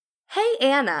Hey,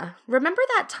 Anna, remember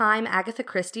that time Agatha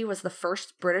Christie was the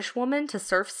first British woman to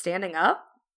surf standing up?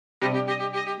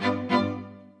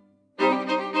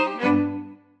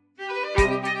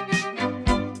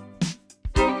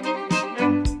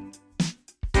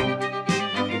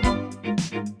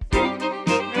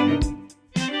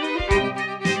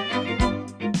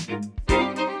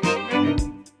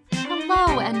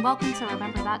 Hello, and welcome to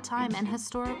Remember That Time, an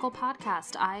historical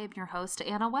podcast. I am your host,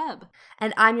 Anna Webb.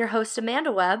 And I'm your host,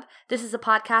 Amanda Webb. This is a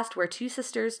podcast where two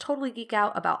sisters totally geek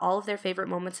out about all of their favorite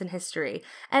moments in history.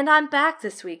 And I'm back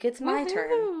this week. It's my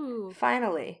turn.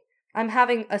 Finally. I'm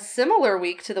having a similar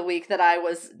week to the week that I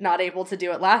was not able to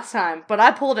do it last time, but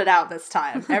I pulled it out this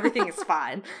time. Everything is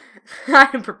fine.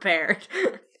 I'm prepared.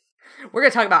 We're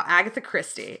going to talk about Agatha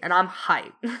Christie, and I'm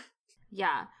hyped.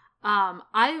 Yeah.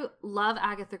 I love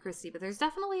Agatha Christie, but there's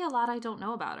definitely a lot I don't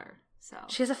know about her. So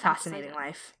she has a fascinating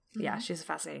life. Mm-hmm. Yeah, she has a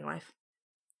fascinating life.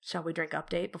 Shall we drink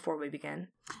update before we begin?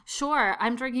 Sure.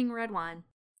 I'm drinking red wine.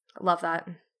 Love that.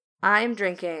 I'm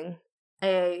drinking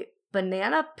a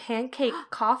banana pancake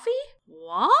coffee.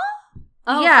 What?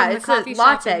 Oh, yeah, from the it's coffee a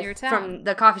shop latte in your town. from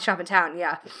the coffee shop in town,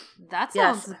 yeah. That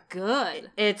sounds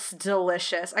good. It's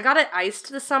delicious. I got it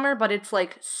iced this summer, but it's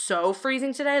like so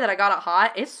freezing today that I got it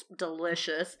hot. It's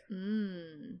delicious.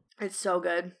 It's so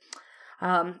good.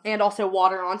 And also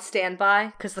water on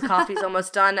standby because the coffee's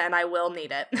almost done and I will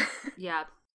need it. Yeah.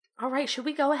 All right, should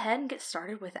we go ahead and get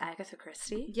started with Agatha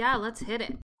Christie? Yeah, let's hit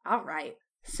it. All right.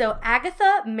 So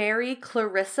Agatha Mary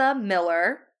Clarissa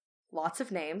Miller, lots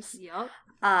of names. Yup.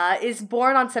 Is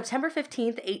born on September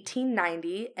 15th,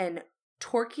 1890 in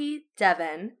Torquay,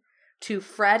 Devon, to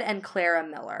Fred and Clara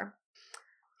Miller.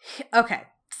 Okay,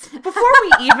 before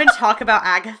we even talk about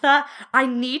Agatha, I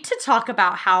need to talk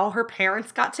about how her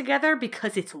parents got together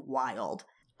because it's wild.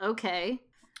 Okay.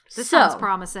 This sounds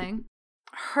promising.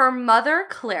 Her mother,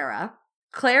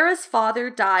 Clara's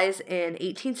father dies in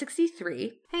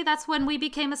 1863. Hey, that's when we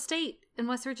became a state in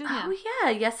West Virginia. Oh yeah,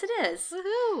 yes it is.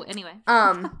 Woohoo! Anyway.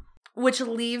 Which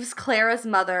leaves Clara's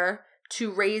mother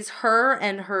to raise her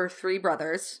and her three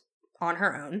brothers on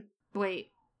her own. Wait.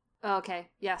 Okay.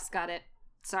 Yes, got it.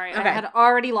 Sorry, okay. I had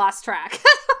already lost track.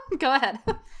 Go ahead.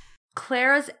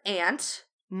 Clara's aunt,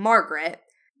 Margaret,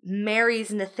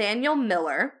 marries Nathaniel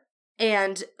Miller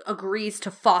and agrees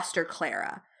to foster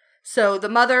Clara. So the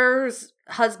mother's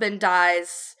husband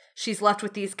dies. She's left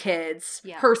with these kids.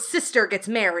 Yeah. Her sister gets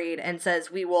married and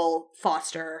says, we will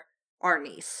foster our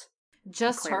niece.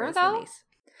 Just her, though?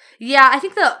 Yeah, I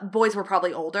think the boys were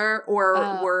probably older or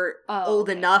were old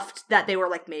okay. enough that they were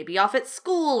like maybe off at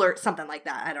school or something like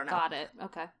that. I don't know. Got it.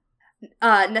 Okay.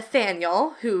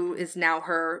 Nathaniel, who is now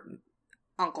her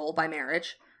uncle by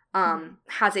marriage,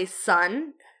 has a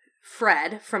son,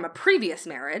 Fred, from a previous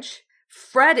marriage.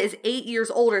 Fred is 8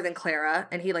 years older than Clara,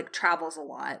 and he like travels a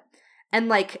lot. And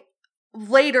like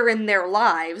later in their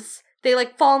lives, they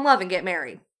like fall in love and get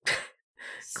married.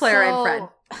 Clara and Fred.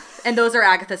 And those are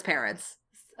Agatha's parents.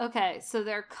 Okay, so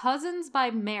they're cousins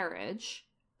by marriage,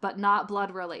 but not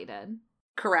blood related.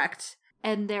 Correct.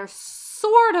 And they're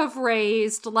sort of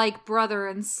raised like brother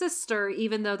and sister,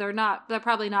 even though they're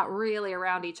probably not really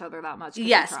around each other that much.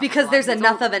 Yes, because there's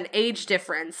enough of an age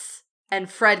difference, and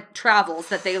Fred travels,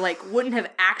 that they like wouldn't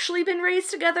have actually been raised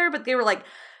together, but they were like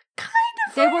kind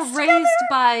of They were raised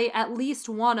by at least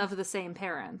one of the same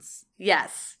parents.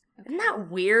 Yes. Okay. Isn't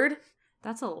that weird?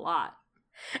 That's a lot.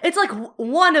 It's like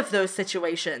one of those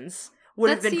situations would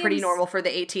have been pretty normal for the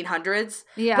 1800s.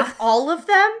 Yeah. But all of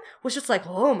them was just like,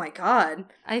 oh my god.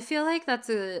 I feel like that's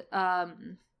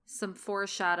some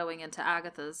foreshadowing into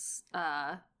Agatha's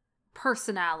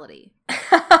personality.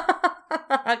 Kinda.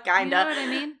 You know what I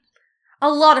mean?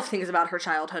 A lot of things about her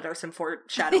childhood are some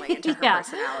foreshadowing into her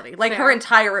personality. Like her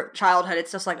entire childhood,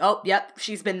 it's just like, oh, yep,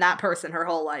 she's been that person her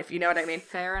whole life. You know what I mean?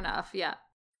 Fair enough, yeah.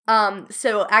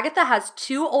 So Agatha has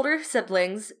two older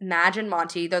siblings, Madge and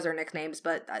Monty. Those are nicknames,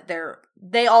 but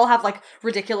they all have like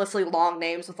ridiculously long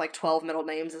names with like 12 middle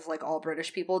names, as like all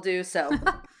British people do. So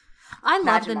I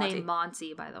love the name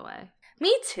Monty, by the way.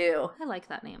 Me too. I like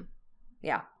that name.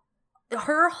 Yeah.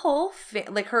 Her whole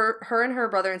her and her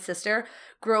brother and sister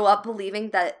grow up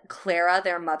believing that Clara,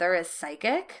 their mother, is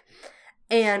psychic.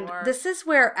 And this is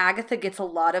where Agatha gets a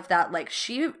lot of that, like,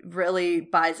 she really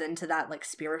buys into that, like,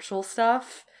 spiritual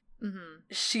stuff. Mm-hmm.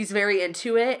 She's very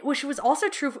into it, which was also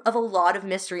true of a lot of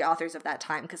mystery authors of that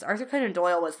time, because Arthur Conan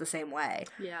Doyle was the same way.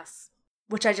 Yes.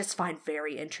 Which I just find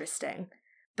very interesting,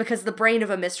 because the brain of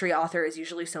a mystery author is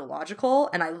usually so logical,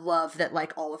 and I love that,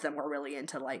 like, all of them were really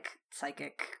into, like,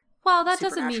 psychic. Well, that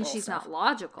doesn't mean she's not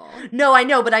logical. No, I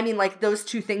know, but I mean, like, those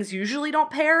two things usually don't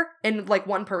pair in, like,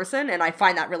 one person, and I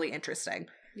find that really interesting.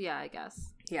 Yeah, I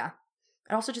guess. Yeah.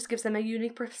 It also just gives them a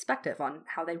unique perspective on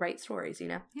how they write stories, you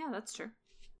know? Yeah, that's true.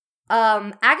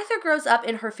 Agatha grows up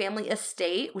in her family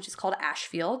estate, which is called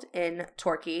Ashfield in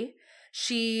Torquay.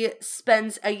 She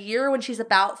spends a year when she's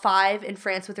about 5 in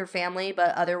France with her family,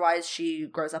 but otherwise she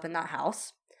grows up in that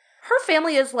house. Her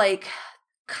family is, like,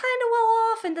 kind of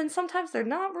well off, and then sometimes they're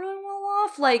not really well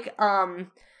off. Like,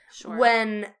 Sure.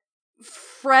 when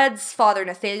Fred's father,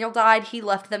 Nathaniel, died, he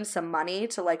left them some money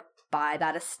to, like, buy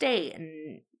that estate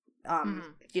and,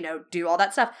 you know, do all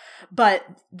that stuff. But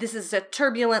this is a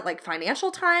turbulent, like,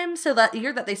 financial time. So that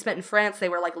year that they spent in France, they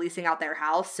were, like, leasing out their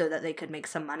house so that they could make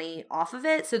some money off of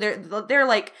it. So they're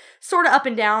like, sort of up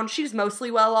and down. She's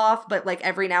mostly well off, but, like,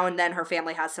 every now and then her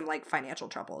family has some, like, financial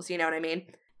troubles. You know what I mean?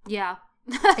 Yeah.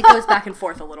 It goes back and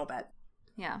forth a little bit.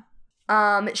 Yeah.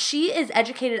 She is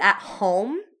educated at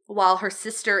home while her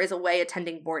sister is away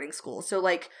attending boarding school. So,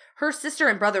 like, her sister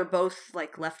and brother both,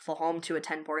 like, left the home to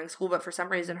attend boarding school, but for some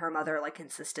reason her mother, like,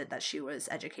 insisted that she was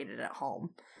educated at home.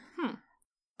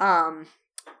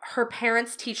 Her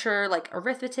parents teach her, like,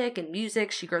 arithmetic and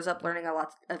music. She grows up learning a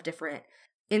lot of different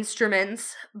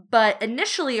instruments, but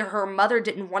initially her mother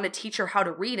didn't want to teach her how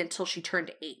to read until she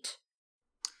turned 8.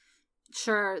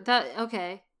 Sure.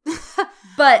 Okay.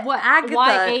 But What? Agatha,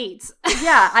 Why 8?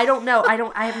 yeah, I don't know.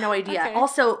 I have no idea. Okay.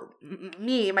 Also,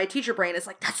 my teacher brain is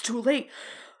like, that's too late.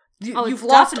 You've It's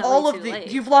lost definitely all of too the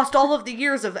late. you've lost all of the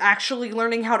years of actually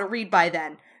learning how to read by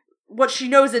then. What she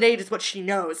knows at 8 is what she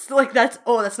knows. Like, that's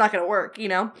not going to work, you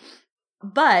know?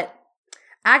 But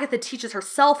Agatha teaches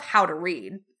herself how to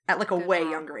read at, like, a Good way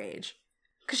mom. younger age.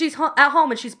 Because she's at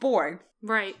home and she's bored.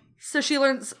 Right. So she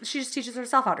just teaches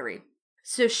herself how to read.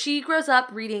 So she grows up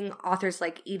reading authors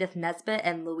like Edith Nesbit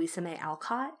and Louisa May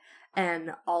Alcott,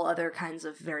 and all other kinds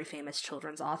of very famous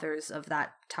children's authors of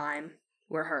that time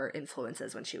were her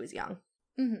influences when she was young.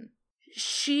 Mm-hmm.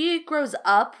 She grows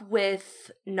up with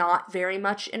not very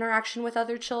much interaction with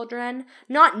other children.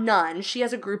 Not none. She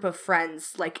has a group of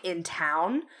friends, like, in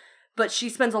town, but she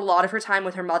spends a lot of her time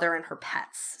with her mother and her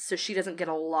pets, so she doesn't get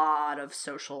a lot of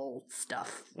social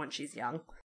stuff when she's young.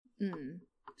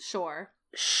 Sure.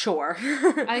 Sure.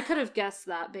 I could have guessed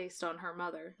that based on her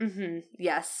mother.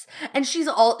 Yes. And she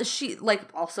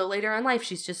also later in life,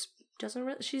 she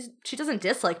doesn't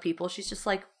dislike people. She's just,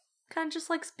 like, kind of just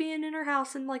likes being in her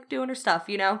house and, like, doing her stuff,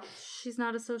 you know? She's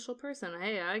not a social person.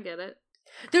 Hey, I get it.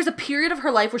 There's a period of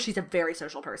her life where she's a very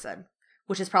social person,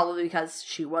 which is probably because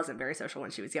she wasn't very social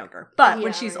when she was younger. But when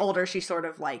Yeah, she's right. older, she's sort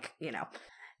of, like, you know.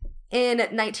 In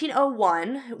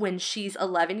 1901, when she's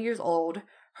 11 years old,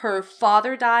 her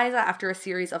father dies after a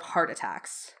series of heart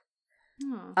attacks.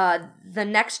 The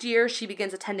next year, she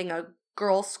begins attending a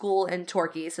girls' school in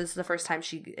Torquay. So this is the first time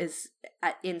she is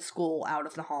in school out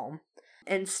of the home.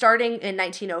 And starting in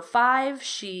 1905,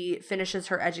 she finishes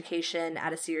her education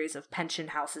at a series of pension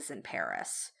houses in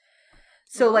Paris.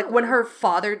 So, like, when her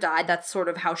father died, that's sort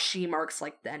of how she marks,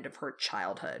 like, the end of her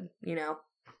childhood, you know?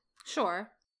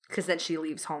 Sure. Because then she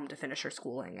leaves home to finish her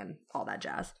schooling and all that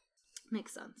jazz.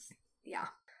 Makes sense. Yeah.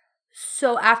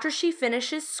 So after she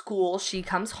finishes school, she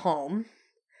comes home.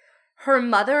 Her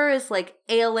mother is, like,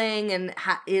 ailing and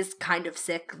is kind of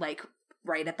sick, like,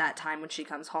 right at that time when she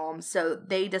comes home. So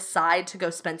they decide to go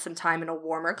spend some time in a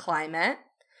warmer climate.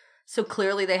 So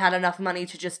clearly they had enough money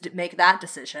to just make that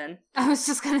decision. I was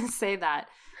just going to say that.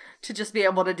 To just be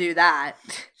able to do that.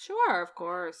 Sure, of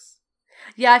course.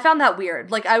 Yeah, I found that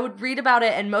weird. Like, I would read about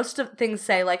it, and most of things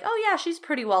say, like, oh, yeah, she's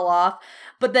pretty well off.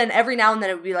 But then every now and then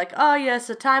it would be like, oh, yes,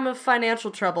 a time of financial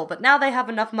trouble, but now they have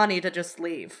enough money to just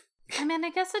leave. I mean,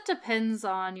 I guess it depends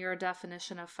on your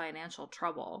definition of financial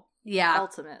trouble. Yeah.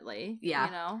 Ultimately. Yeah.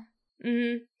 You know?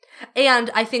 Mm-hmm. And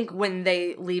I think when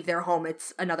they leave their home,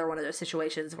 it's another one of those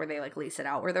situations where they, like, lease it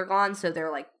out where they're gone, so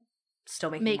they're, like, still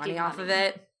making money off of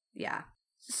it. Yeah.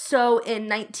 So in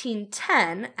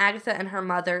 1910, Agatha and her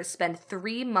mother spend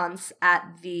 3 months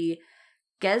at the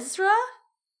Gezra?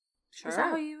 Sure. Is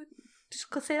that how you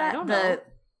would say that? I don't know. The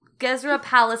Gezra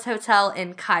Palace Hotel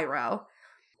in Cairo.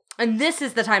 And this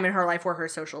is the time in her life where her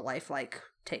social life, like,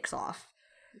 takes off.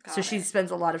 Got she it.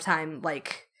 spends a lot of time,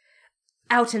 like,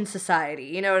 out in society.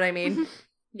 You know what I mean?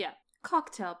 Yeah.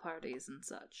 Cocktail parties and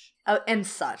such. And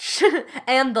such.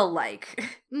 And the like.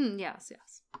 Yes,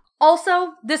 yes.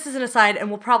 Also, this is an aside, and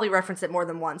we'll probably reference it more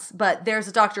than once, but there's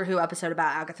a Doctor Who episode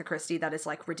about Agatha Christie that is,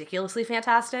 like, ridiculously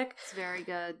fantastic. It's very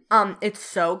good. It's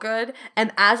so good.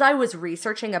 And as I was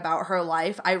researching about her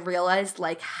life, I realized,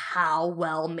 like, how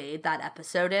well made that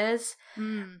episode is.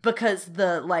 Because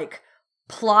the, like,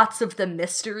 plots of the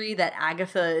mystery that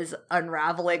Agatha is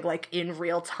unraveling like in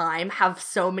real time has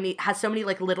so many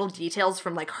like little details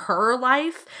from like her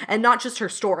life, and not just her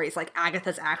stories, like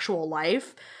Agatha's actual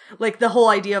life, like the whole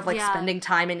idea of like spending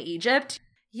time in Egypt.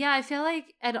 Yeah, I feel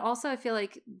like, and also I feel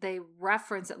like they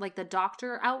reference it, like the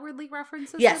Doctor outwardly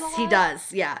references it a Yes, lot. he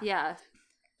does. Yeah.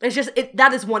 It's just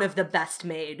that is one of the best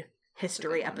made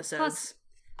history episodes.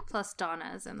 Plus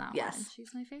Donna is in that one.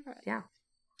 She's my favorite. Yeah.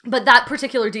 But that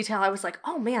particular detail, I was like,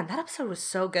 oh man, that episode was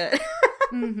so good.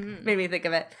 Made me think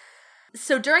of it.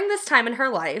 So during this time in her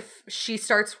life, she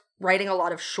starts writing a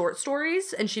lot of short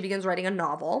stories, and she begins writing a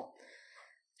novel.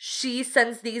 She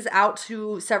sends these out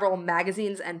to several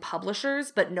magazines and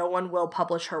publishers, but no one will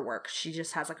publish her work. She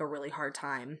just has like a really hard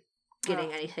time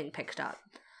getting anything picked up.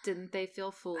 Didn't they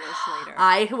feel foolish later?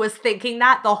 I was thinking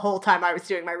that the whole time I was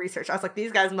doing my research. I was like,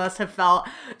 these guys must have felt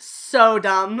so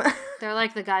dumb. They're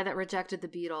like the guy that rejected the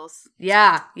Beatles.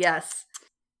 Yeah, yes.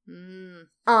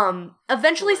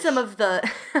 Eventually Foolish. some of the...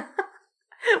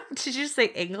 Did you say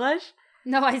English?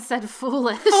 No, I said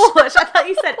foolish. Foolish. I thought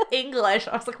you said English.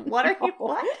 I was like, what are you...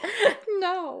 What?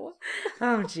 No.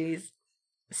 Oh, jeez.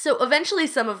 So eventually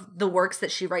some of the works that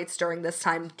she writes during this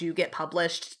time do get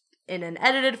published in an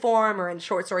edited form or in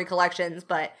short story collections,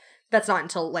 but that's not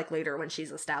until like later when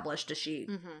she's established does she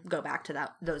go back to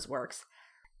those works.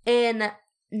 In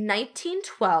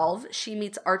 1912, she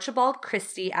meets Archibald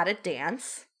Christie at a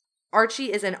dance.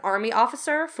 Archie is an army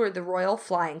officer for the Royal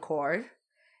Flying Corps,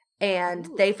 and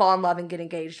they fall in love and get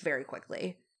engaged very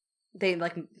quickly. They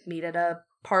like meet at a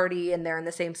party and they're in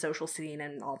the same social scene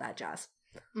and all that jazz.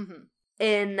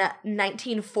 In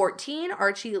 1914,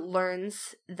 Archie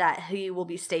learns that he will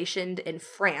be stationed in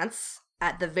France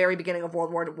at the very beginning of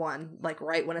World War I, like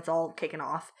right when it's all kicking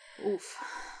off. Oof.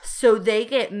 So they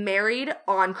get married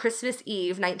on Christmas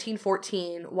Eve,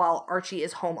 1914, while Archie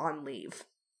is home on leave.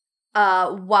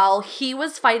 While he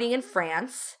was fighting in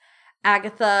France,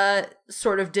 Agatha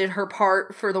sort of did her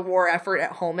part for the war effort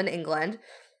at home in England.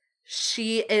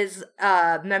 She is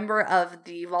a member of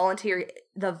the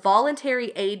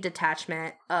voluntary aid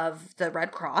detachment of the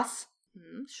Red Cross.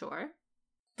 Sure.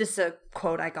 This is a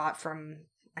quote I got from,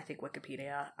 I think,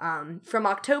 Wikipedia. From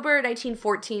October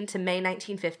 1914 to May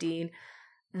 1915,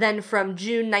 then from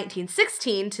June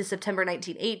 1916 to September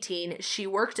 1918, she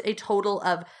worked a total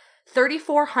of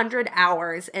 3,400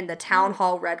 hours in the Town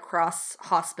Hall Red Cross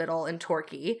Hospital in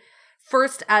Torquay.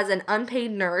 First as an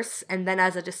unpaid nurse, and then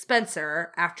as a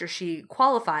dispenser after she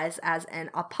qualifies as an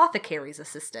apothecary's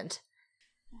assistant.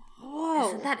 Whoa.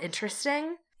 Isn't that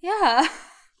interesting? Yeah.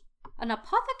 An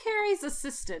apothecary's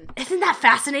assistant. Isn't that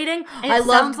fascinating? It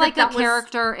sounds like a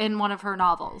character in one of her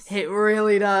novels. It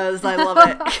really does. I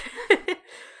love it.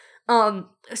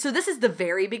 So this is the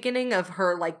very beginning of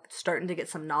her, like, starting to get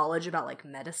some knowledge about, like,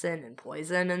 medicine and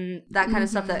poison and that kind of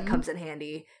stuff that comes in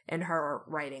handy in her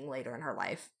writing later in her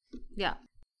life. Yeah.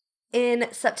 In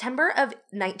September of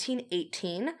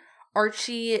 1918,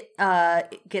 Archie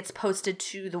gets posted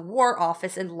to the War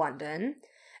Office in London,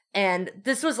 and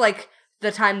this was like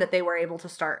the time that they were able to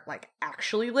start like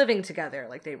actually living together.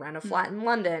 Like they rent a flat in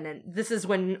London, and this is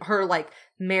when her like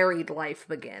married life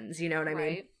begins, you know what I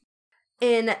mean?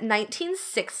 In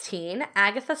 1916,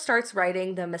 Agatha starts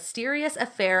writing The Mysterious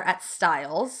Affair at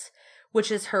Styles,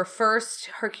 which is her first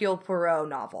Hercule Poirot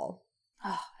novel.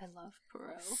 Oh, I love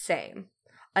Poirot. Same.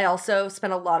 I also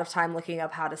spent a lot of time looking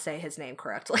up how to say his name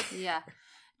correctly. Yeah.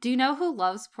 Do you know who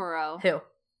loves Poirot? Who?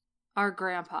 Our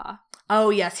grandpa.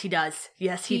 Oh, yes, he does.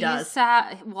 Yes, he does. He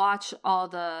watch all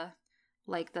the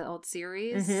old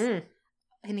series, and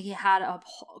he had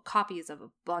copies of a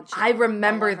bunch of I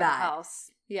remember that.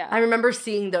 House. Yeah. I remember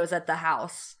seeing those at the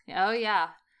house. Oh, yeah.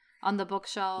 On the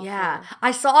bookshelf. Yeah.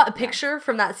 I saw a picture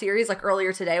from that series like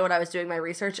earlier today when I was doing my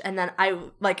research, and then I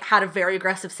like had a very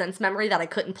aggressive sense memory that I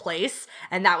couldn't place,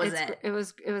 and that was it. It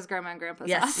was Grandma and Grandpa's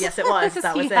house. Yes, yes, it was.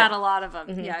 That was he had a lot of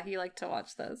them. Yeah, he liked to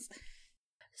watch those.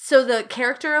 So the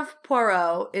character of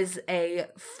Poirot is a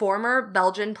former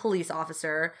Belgian police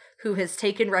officer who has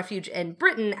taken refuge in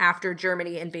Britain after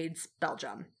Germany invades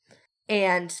Belgium.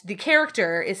 And the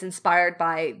character is inspired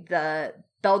by the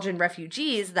Belgian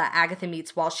refugees that Agatha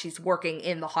meets while she's working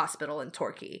in the hospital in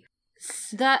Torquay.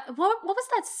 What was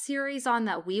that series on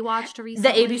that we watched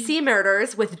recently? The ABC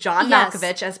Murders with John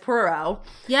Malkovich as Poirot.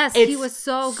 Yes, he was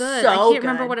so good. I can't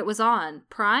remember what it was on.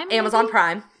 Prime? Maybe? Amazon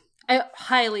Prime. I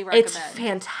highly recommend. It's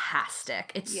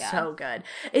fantastic. It's so good.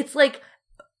 It's like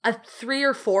a 3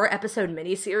 or 4 episode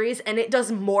miniseries, and it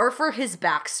does more for his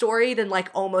backstory than like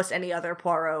almost any other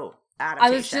Poirot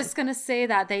adaptation. I was just gonna say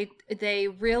that they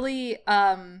really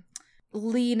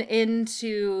lean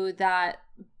into that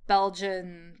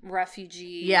Belgian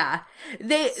refugee. Yeah.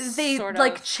 They sort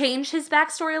like of. changed his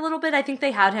backstory a little bit. I think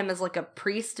they had him as like a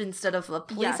priest instead of a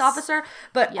police Yes. officer.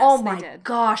 But Yes, oh they my did.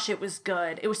 gosh, it was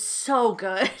good. It was so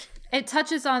good. It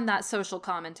touches on that social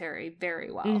commentary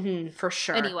very well. For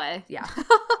sure. Anyway. Yeah.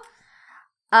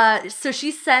 So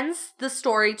she sends the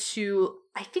story to,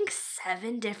 I think,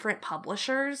 7 different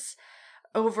publishers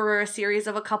over a series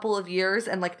of a couple of years,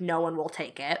 and like no one will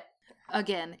take it.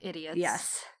 Again, idiots.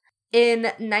 Yes. In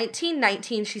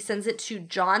 1919, she sends it to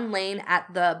John Lane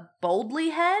at the Boldly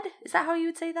Head. Is that how you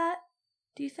would say that?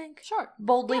 Do you think? Sure.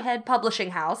 Boldly Head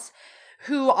Publishing House,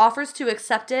 who offers to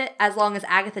accept it as long as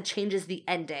Agatha changes the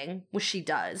ending, which she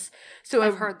does. So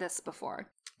I've heard this before.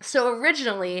 So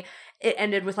originally, it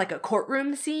ended with like a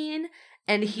courtroom scene,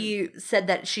 and he said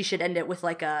that she should end it with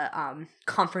like a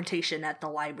confrontation at the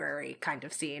library kind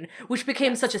of scene, which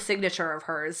became such a signature of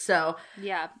hers. So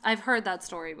Yeah, I've heard that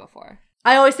story before.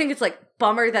 I always think it's like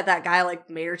bummer that guy like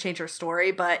made her change her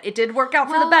story, but it did work out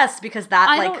for the best because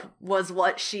that like was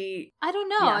what she. I don't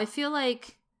know. Yeah. I feel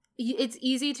like it's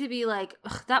easy to be like,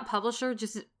 that publisher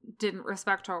just didn't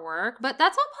respect her work, but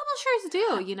that's what publishers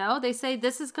do, you know? They say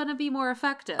this is going to be more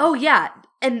effective. Oh, yeah.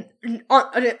 And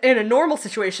in a normal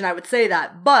situation, I would say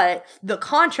that. But the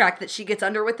contract that she gets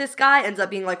under with this guy ends up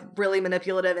being, like, really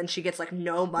manipulative, and she gets, like,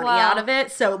 no money out of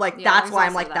it. So, like, yeah, that's why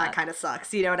I'm also like, that kind of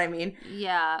sucks. You know what I mean?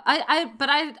 Yeah. But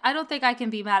I don't think I can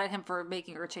be mad at him for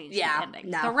making her change the ending.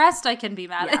 No. The rest I can be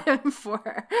mad at him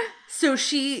for. So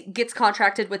she gets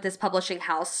contracted with this publishing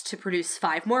house to produce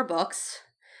 5 more books.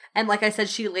 And like I said,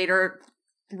 she later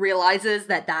realizes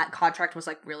that contract was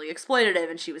like really exploitative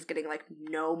and she was getting like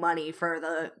no money for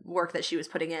the work that she was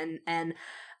putting in. And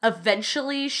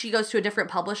eventually she goes to a different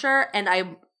publisher. And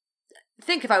I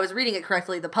think if I was reading it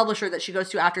correctly, the publisher that she goes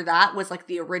to after that was like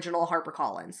the original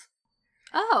HarperCollins.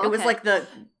 Oh, okay. It was like the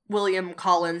William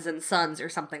Collins and Sons or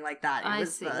something like that. It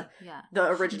was the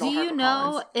original Do you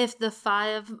know HarperCollins. if the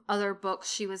 5 other books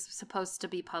she was supposed to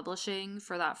be publishing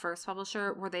for that first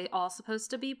publisher, were they all supposed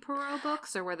to be Poirot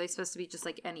books, or were they supposed to be just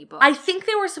like any books? I think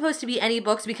they were supposed to be any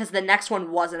books because the next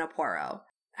one wasn't a Poirot.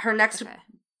 Her next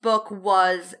book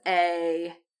was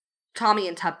a Tommy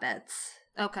and Tuppence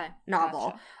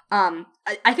novel. Gotcha.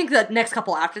 I think the next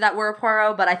couple after that were a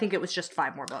Poirot, but I think it was just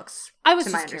 5 more books. I was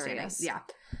to just my understanding. curious. Yeah.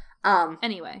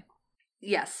 Anyway.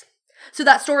 Yes. So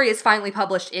that story is finally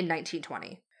published in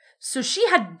 1920. So she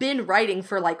had been writing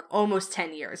for like almost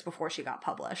 10 years before she got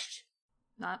published.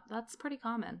 That's pretty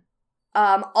common.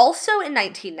 Also in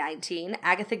 1919,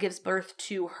 Agatha gives birth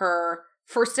to her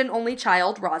first and only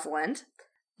child, Rosalind.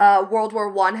 World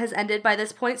War I has ended by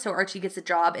this point, so Archie gets a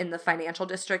job in the financial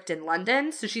district in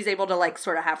London, so she's able to, like,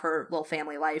 sort of have her little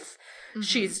family life. Mm-hmm.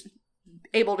 She's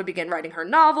able to begin writing her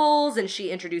novels, and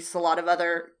she introduces a lot of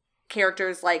other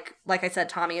characters, like I said,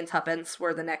 Tommy and Tuppence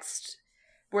were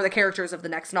the characters of the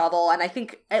next novel, and I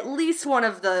think at least one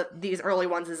of these early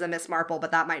ones is a Miss Marple,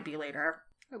 but that might be later.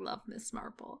 I love Miss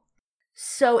Marple.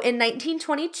 So in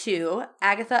 1922,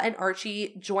 Agatha and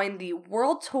Archie joined the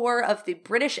World Tour of the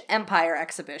British Empire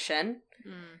exhibition,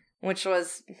 which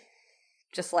was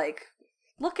just like,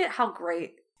 look at how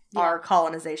great our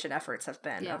colonization efforts have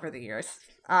been over the years.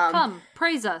 Come,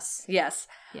 praise us. Yes.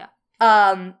 Yeah.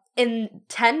 In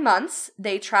 10 months,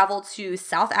 they traveled to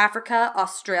South Africa,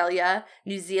 Australia,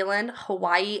 New Zealand,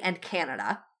 Hawaii, and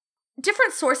Canada.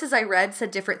 Different sources I read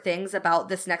said different things about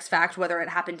this next fact, whether it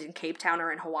happened in Cape Town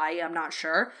or in Hawaii, I'm not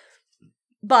sure.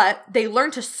 But they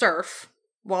learned to surf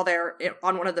while they're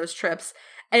on one of those trips,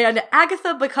 and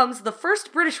Agatha becomes the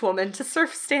first British woman to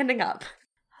surf standing up.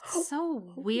 That's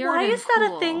so weird. Why and is that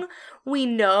cool. a thing we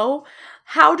know?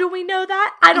 How do we know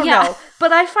that? I don't know,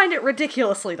 but I find it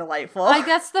ridiculously delightful. I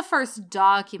guess the first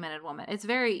documented woman. It's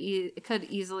it could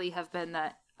easily have been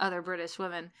that other British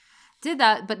women did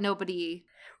that, but nobody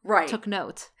took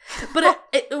note. But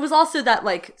it was also that,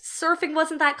 like, surfing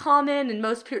wasn't that common, and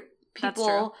most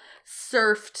people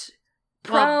surfed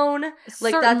prone. Well,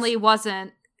 certainly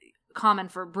wasn't common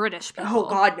for British people. Oh,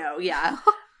 God, no, yeah.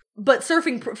 But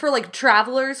surfing, for, like,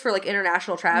 travelers, for, like,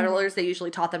 international travelers, they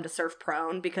usually taught them to surf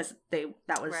prone because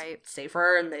that was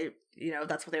safer, and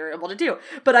that's what they were able to do.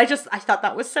 But I thought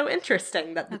that was so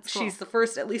interesting that she's the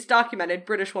first, at least documented,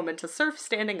 British woman to surf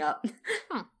standing up.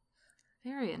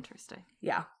 Very interesting.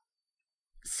 Yeah.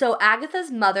 So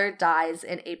Agatha's mother dies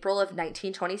in April of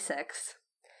 1926.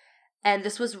 And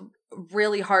this was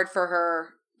really hard for her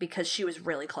because she was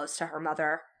really close to her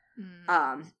mother.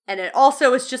 And it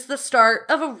also was just the start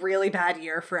of a really bad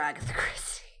year for Agatha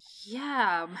Christie.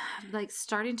 Yeah. Like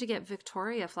starting to get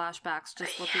Victoria flashbacks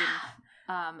just looking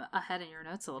ahead in your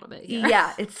notes a little bit here.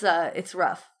 Yeah, it's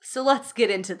rough. So let's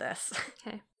get into this.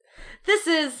 Okay. This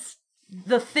is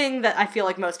the thing that I feel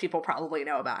like most people probably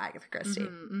know about Agatha Christie.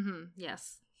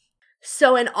 Yes.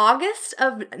 So in August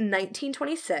of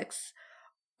 1926,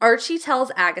 Archie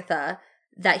tells Agatha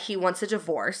that he wants a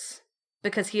divorce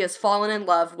because he has fallen in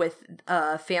love with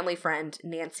a family friend,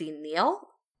 Nancy Neal.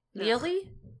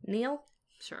 Neal?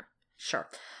 Sure.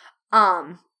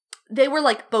 They were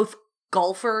like both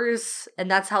golfers,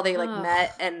 and that's how they like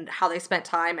met and how they spent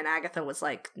time, and Agatha was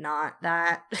like not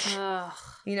that.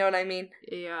 You know what I mean?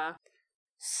 Yeah.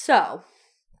 So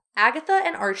Agatha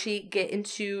and Archie get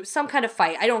into some kind of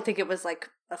fight. I don't think it was like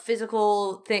a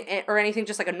physical thing or anything,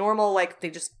 just like a normal, like they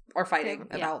just are fighting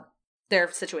about their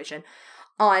situation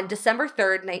on December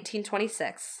 3rd,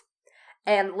 1926.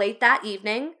 And late that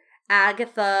evening,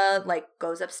 Agatha like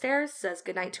goes upstairs, says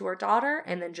goodnight to her daughter,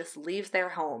 and then just leaves their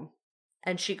home.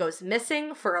 And she goes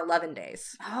missing for 11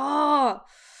 days. Oh.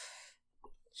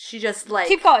 She just like...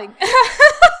 Keep going.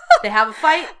 They have a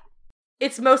fight.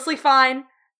 It's mostly fine.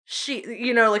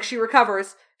 She, like she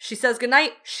recovers. She says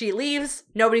goodnight. She leaves.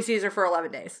 Nobody sees her for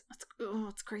 11 days.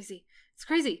 It's crazy. It's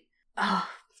crazy.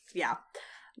 Yeah.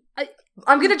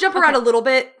 I'm going to jump around a little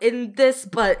bit in this,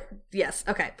 but yes.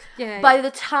 Okay. Yeah. By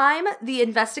the time the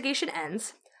investigation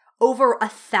ends, over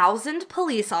 1,000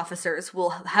 police officers will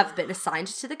have been assigned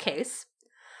to the case.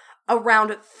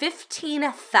 Around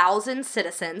 15,000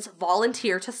 citizens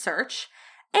volunteer to search,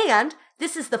 and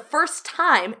this is the first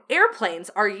time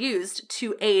airplanes are used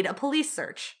to aid a police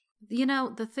search.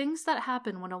 The things that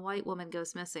happen when a white woman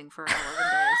goes missing for 11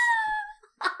 days.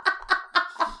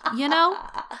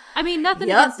 I mean, nothing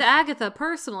against Agatha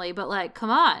personally, but like,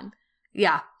 come on.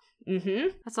 Yeah. Mm-hmm.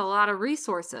 That's a lot of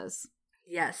resources.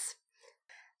 Yes.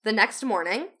 The next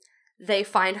morning, they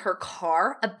find her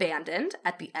car abandoned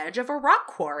at the edge of a rock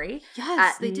quarry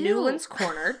at Newlands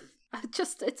Corner.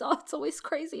 It's always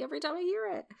crazy every time I hear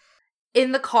it.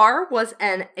 In the car was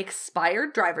an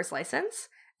expired driver's license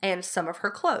and some of her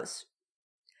clothes.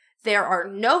 There are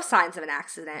no signs of an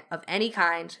accident of any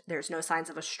kind. There's no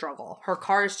signs of a struggle. Her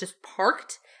car is just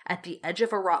parked at the edge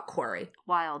of a rock quarry.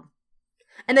 Wild.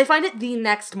 And they find it the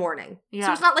next morning. Yeah.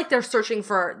 So it's not like they're searching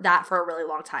for that for a really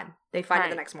long time. They find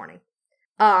it the next morning.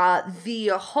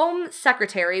 The Home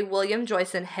Secretary, William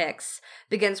Joyson Hicks,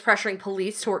 begins pressuring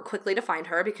police to work quickly to find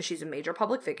her because she's a major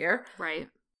public figure. Right.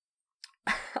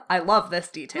 I love this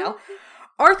detail.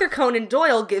 Arthur Conan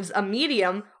Doyle gives a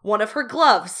medium one of her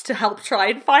gloves to help try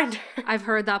and find her. I've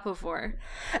heard that before.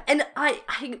 And I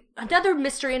another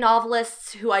mystery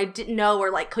novelists who I didn't know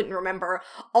or like couldn't remember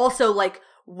also like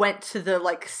went to the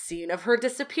like scene of her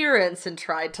disappearance and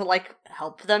tried to like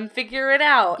help them figure it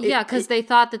out. Yeah, because they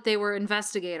thought that they were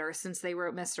investigators since they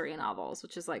wrote mystery novels,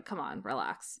 which is like, come on,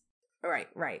 relax.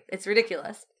 Right. It's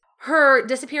ridiculous. Her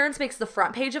disappearance makes the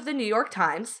front page of the New York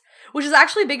Times, which is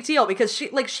actually a big deal because she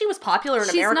was popular in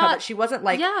America, but she wasn't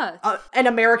like an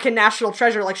American national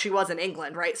treasure like she was in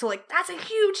England, right? So like that's a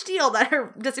huge deal that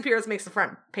her disappearance makes the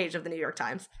front page of the New York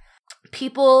Times.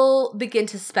 People begin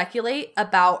to speculate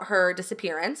about her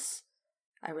disappearance.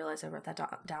 I realize I wrote that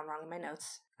down wrong in my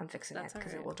notes. I'm fixing it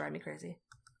because it will drive me crazy.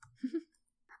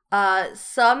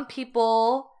 Some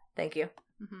people... Thank you.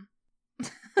 Mm-hmm.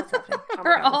 What's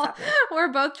happening? We're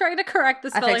both trying to correct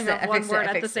the spelling of one word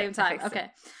at the same time.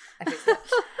 Okay. I fixed it.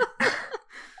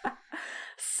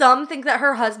 Some think that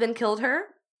her husband killed her.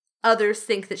 Others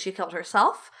think that she killed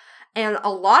herself. And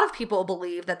a lot of people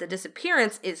believe that the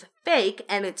disappearance is fake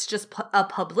and it's just a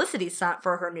publicity stunt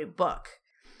for her new book.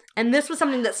 And this was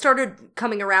something that started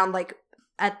coming around like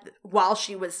while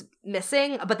she was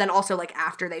missing, but then also like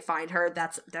after they find her,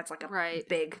 that's like a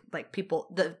big like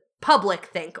the public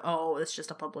think, oh, it's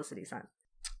just a publicity stunt.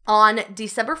 On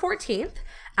December 14th,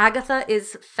 Agatha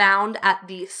is found at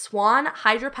the Swan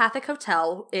Hydropathic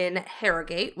Hotel in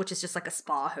Harrogate, which is just like a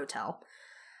spa hotel.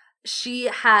 She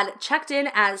had checked in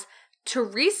as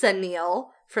Teresa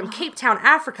Neal from Cape Town,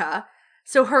 Africa.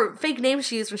 So her fake name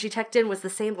she used when she checked in was the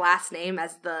same last name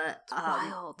as the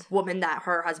woman that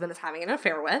her husband is having an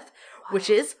affair with, which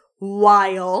is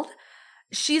wild.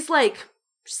 She's like,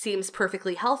 seems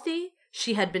perfectly healthy.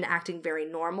 She had been acting very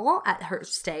normal at her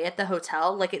stay at the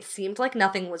hotel. Like it seemed like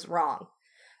nothing was wrong.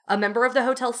 A member of the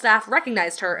hotel staff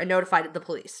recognized her and notified the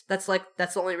police. That's the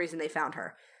only reason they found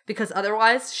her. Because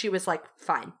otherwise she was like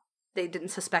fine. They didn't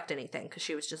suspect anything because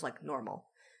she was just like normal.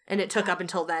 And it took up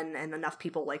until then and enough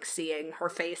people like seeing her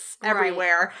face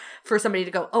everywhere for somebody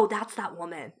to go, oh, that's that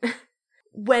woman.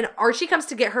 When Archie comes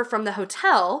to get her from the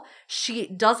hotel, she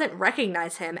doesn't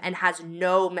recognize him and has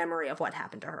no memory of what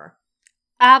happened to her.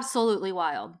 Absolutely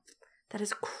wild. That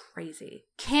is crazy.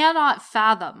 Cannot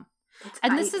fathom. I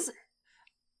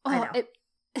know.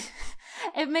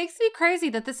 It makes me crazy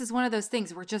that this is one of those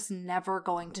things we're just never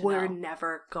going to know. We're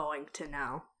never going to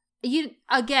know.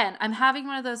 Again, I'm having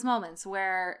one of those moments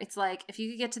where it's like, if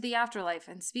you could get to the afterlife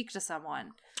and speak to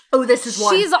someone. Oh, this is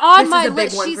one. She's on my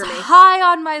list. list. She's high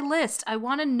on my list. I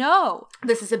want to know.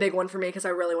 This is a big one for me because I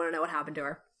really want to know what happened to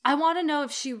her. I want to know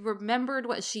if she remembered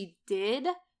what she did,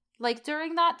 like,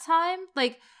 during that time.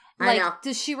 Like,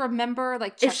 does she remember,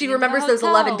 like, if she remembers those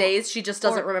 11 days, she just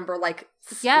doesn't remember, like,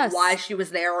 why she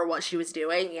was there or what she was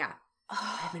doing. Yeah. I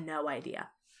have no idea.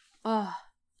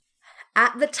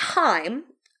 At the time,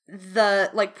 the,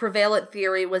 like, prevalent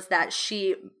theory was that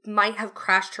she might have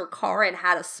crashed her car and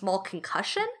had a small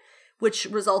concussion, which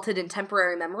resulted in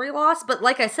temporary memory loss. But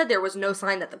like I said, there was no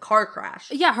sign that the car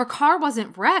crashed. Yeah, her car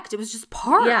wasn't wrecked. It was just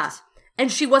parked. Yeah.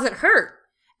 And she wasn't hurt.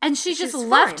 And she just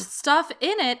left stuff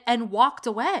in it and walked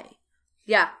away.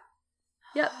 Yeah.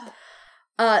 Yep.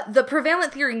 The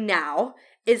prevalent theory now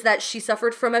is that she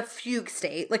suffered from a fugue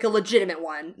state, like a legitimate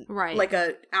one. Right. Like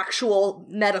a actual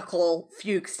medical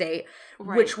fugue state,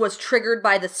 which was triggered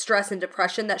by the stress and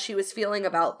depression that she was feeling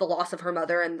about the loss of her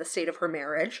mother and the state of her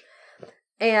marriage.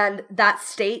 And that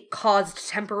state caused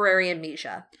temporary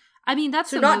amnesia. I mean,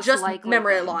 that's so not just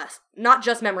memory loss, not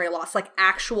just memory loss, like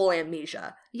actual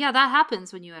amnesia. Yeah, that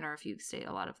happens when you enter a fugue state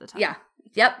a lot of the time. Yeah.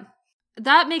 Yep.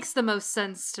 That makes the most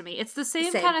sense to me. It's the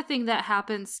same kind of thing that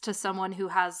happens to someone who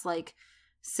has, like,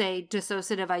 say,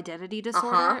 dissociative identity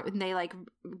disorder, and they, like,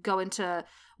 go into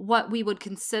what we would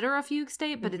consider a fugue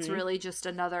state, but it's really just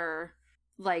another,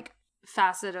 like,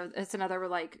 facet of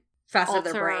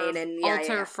their brain and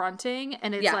alter fronting,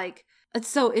 and it's like, it's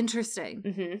so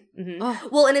interesting.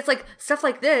 Well, and it's like stuff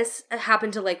like this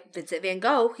happened to, like, Vincent van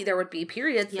Gogh. There would be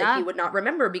periods that he would not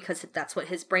remember because that's what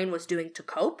his brain was doing to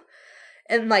cope.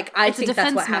 And, like, I think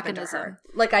that's what happened to her.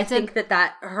 Like, I think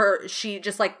she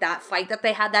just, like, that fight that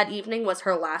they had that evening was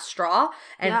her last straw,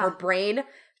 and her brain,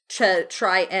 to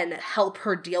try and help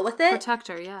her deal with it, protect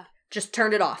her, just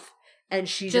turned it off. And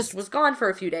she just was gone for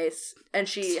a few days, and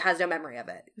she has no memory of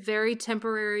it. Very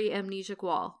temporary amnesic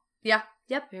wall. Yeah.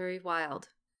 Yep. Very wild.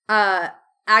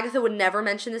 Agatha would never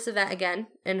mention this event again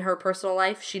in her personal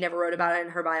life. She never wrote about it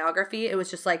in her biography. It was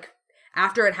just like,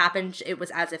 after it happened, it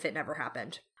was as if it never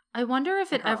happened. I wonder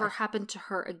if it ever happened to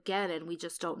her again, and we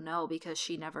just don't know because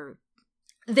she never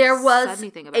There was said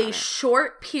anything about it.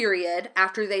 Short period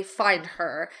after they find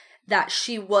her that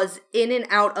she was in and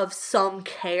out of some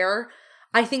care.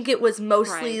 I think it was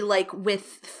mostly, like, with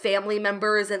family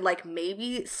members and, like,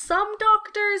 maybe some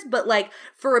doctors, but, like,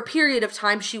 for a period of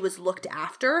time she was looked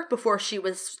after before she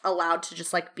was allowed to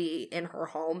just, like, be in her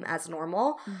home as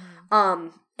normal.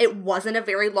 It wasn't a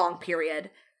very long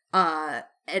period, and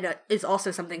it is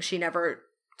also something she never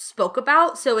spoke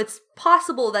about, so it's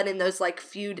possible that in those, like,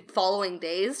 few following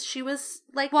days she was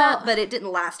like that, but it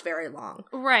didn't last very long.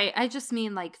 Right, I just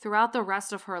mean, like, throughout the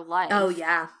rest of her life. Oh,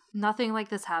 yeah. Nothing like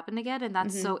this happened again, and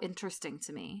that's so interesting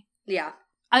to me. Yeah.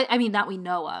 I mean, that we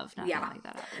know of. Nothing like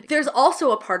that happened again. There's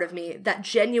also a part of me that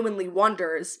genuinely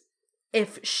wonders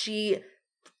if she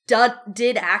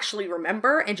did actually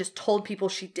remember and just told people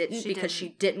she didn't because she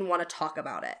didn't want to talk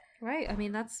about it. Right, I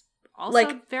mean, that's also,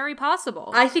 like, very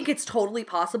possible. I think it's totally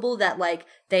possible that, like,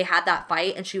 they had that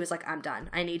fight and she was like, I'm done.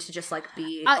 I need to just, like,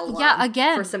 be alone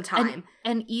for some time.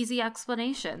 An easy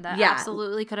explanation that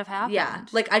absolutely could have happened. Yeah,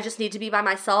 like, I just need to be by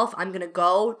myself. I'm going to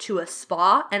go to a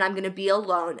spa and I'm going to be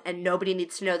alone and nobody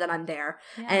needs to know that I'm there.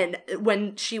 Yeah. And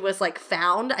when she was, like,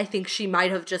 found, I think she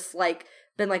might have just, like,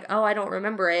 been like, oh, I don't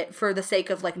remember it, for the sake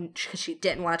of, like, because she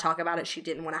didn't want to talk about it. She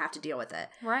didn't want to have to deal with it.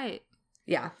 Right.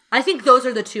 Yeah. I think those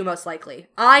are the two most likely.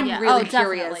 I'm really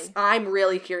curious. Definitely. I'm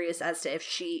really curious as to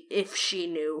if she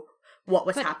knew what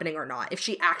was happening or not. If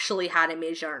she actually had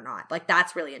amnesia or not. Like,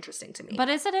 that's really interesting to me. But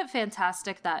isn't it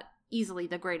fantastic that easily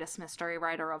the greatest mystery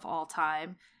writer of all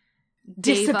time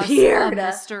disappeared?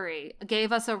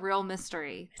 Gave us a real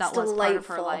mystery that was part of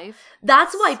her life.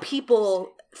 That's why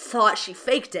people thought she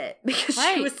faked it, because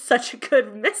she was such a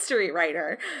good mystery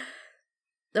writer.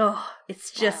 Oh,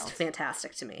 it's just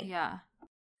fantastic to me. Yeah.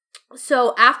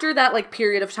 So after that, like,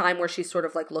 period of time where she's sort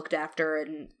of, like, looked after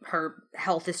and her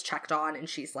health is checked on and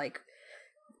she's, like,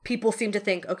 people seem to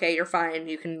think, okay, you're fine,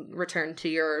 you can return to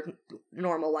your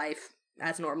normal life,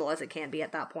 as normal as it can be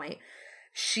at that point.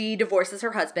 She divorces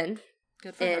her husband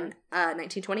in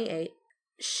 1928.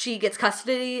 She gets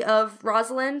custody of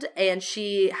Rosalind, and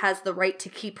she has the right to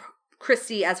keep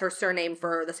Christie as her surname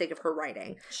for the sake of her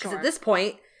writing. Because at this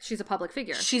point, she's a public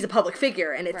figure.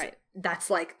 And it's that's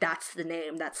the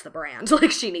name, that's the brand.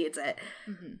 Like, she needs it.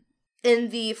 Mm-hmm. In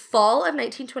the fall of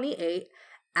 1928,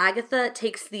 Agatha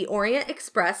takes the Orient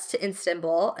Express to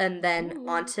Istanbul and then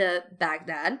on to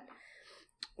Baghdad,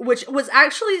 which was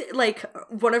actually, like,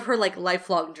 one of her, like,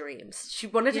 lifelong dreams. She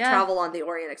wanted to travel on the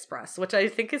Orient Express, which I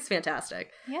think is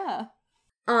fantastic. Yeah.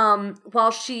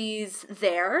 While she's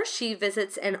there, she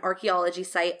visits an archaeology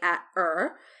site at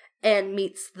Ur and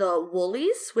meets the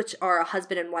Woolies, which are a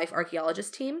husband and wife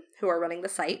archaeologist team who are running the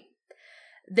site.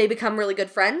 They become really good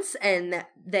friends, and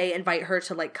they invite her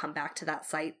to, like, come back to that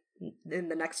site in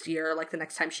the next year, like, the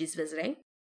next time she's visiting.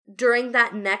 During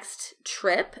that next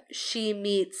trip, she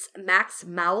meets Max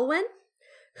Mallowan,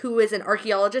 who is an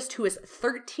archaeologist who is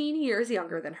 13 years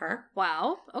younger than her.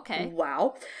 Wow. Okay.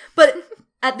 Wow. But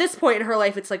at this point in her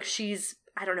life, it's like she's,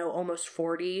 I don't know, almost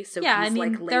 40. So yeah, he's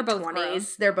like late they're both 20s. Grown.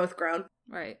 They're both grown.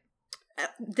 Right.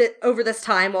 Over this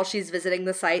time, while she's visiting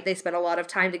the site, they spend a lot of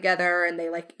time together and they,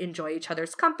 like, enjoy each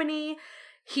other's company.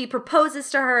 He proposes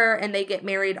to her, and they get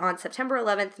married on September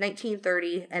 11th,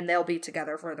 1930, and they'll be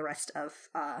together for the rest of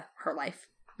her life.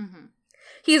 Mm-hmm.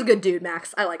 He's a good dude,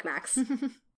 Max. I like Max.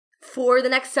 For the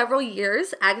next several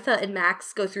years, Agatha and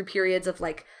Max go through periods of,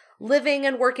 like, living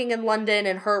and working in London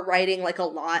and her writing, like, a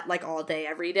lot, like, all day,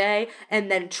 every day, and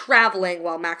then traveling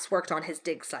while Max worked on his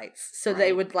dig sites. So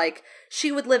they would, like,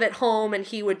 she would live at home and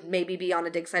he would maybe be on a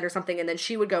dig site or something, and then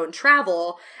she would go and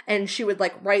travel, and she would,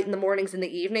 like, write in the mornings and the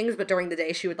evenings, but during the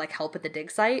day she would, like, help at the dig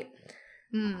site.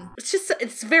 Mm.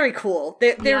 It's very cool.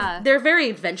 They're very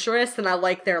adventurous, and I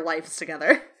like their lives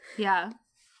together. Yeah.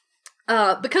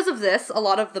 Because of this, a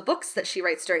lot of the books that she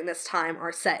writes during this time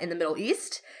are set in the Middle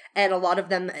East, and a lot of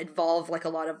them involve, like, a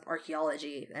lot of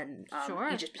archaeology and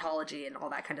Egyptology and all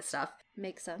that kind of stuff.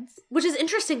 Makes sense. Which is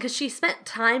interesting because she spent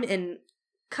time in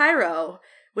Cairo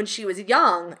when she was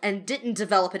young and didn't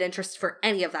develop an interest for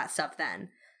any of that stuff then.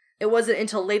 It wasn't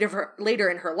until later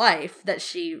in her life that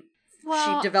she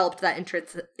developed that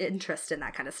interest in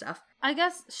that kind of stuff. I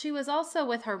guess she was also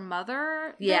with her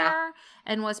mother there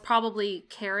and was probably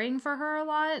caring for her a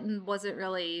lot and wasn't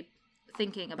really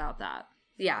thinking about that.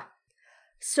 Yeah.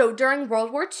 So during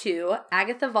World War II,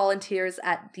 Agatha volunteers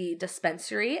at the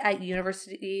dispensary at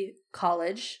University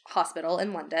College Hospital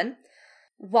in London.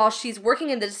 While she's working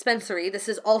in the dispensary, this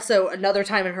is also another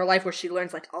time in her life where she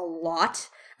learns, like, a lot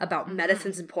about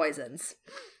medicines and poisons.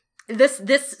 This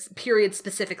period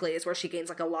specifically is where she gains,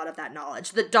 like, a lot of that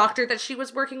knowledge. The doctor that she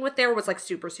was working with there was, like,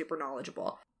 super, super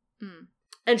knowledgeable. Mm.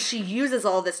 And she uses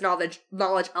all this knowledge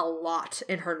a lot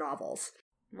in her novels.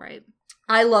 Right.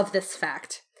 I love this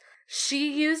fact.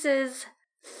 She uses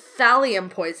thallium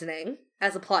poisoning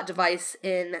as a plot device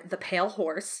in The Pale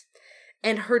Horse,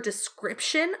 and her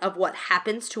description of what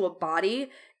happens to a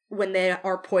body when they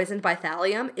are poisoned by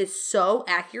thallium is so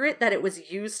accurate that it was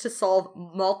used to solve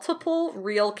multiple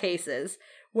real cases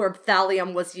where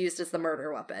thallium was used as the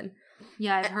murder weapon.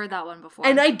 Yeah, I've heard that one before.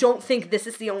 And I don't think this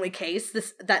is the only case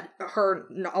that her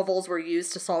novels were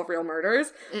used to solve real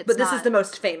murders. But this is the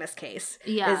most famous case.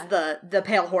 Yeah. Is the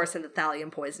Pale Horse and the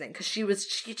thallium poisoning. Because she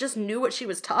just knew what she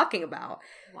was talking about.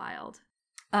 Wild.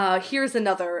 Here's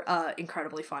another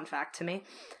incredibly fun fact to me.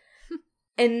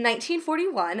 In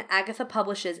 1941, Agatha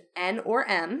publishes N or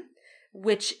M,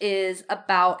 which is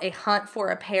about a hunt for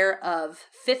a pair of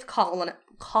fifth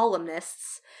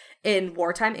columnists in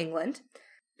wartime England.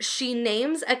 She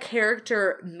names a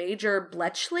character Major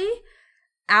Bletchley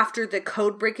after the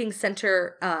code-breaking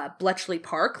center Bletchley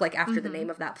Park, like after the name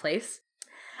of that place.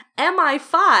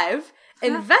 MI5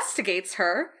 investigates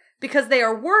her because they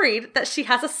are worried that she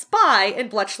has a spy in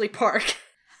Bletchley Park.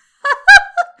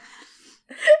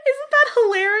 Isn't that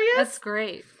hilarious? That's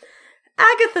great.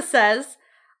 Agatha says,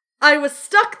 I was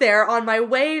stuck there on my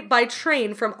way by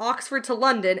train from Oxford to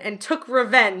London and took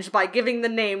revenge by giving the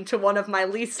name to one of my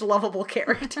least lovable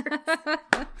characters.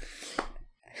 That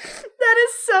is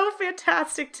so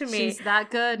fantastic to me. She's that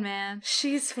good, man.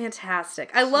 She's fantastic.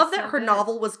 I love that her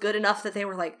novel was good enough that they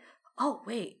were like, oh,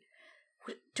 wait.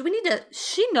 Do we need to...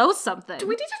 She knows something. Do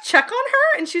we need to check on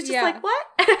her? And she's just like, what?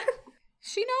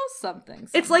 She knows something.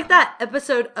 Somehow. It's like that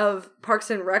episode of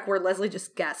Parks and Rec where Leslie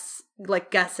just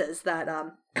guesses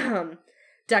that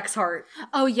Dex Hart.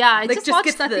 Oh yeah, I just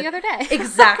watched that the other day.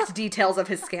 Exact details of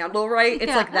his scandal, right?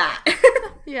 It's like that.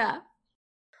 Yeah.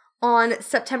 On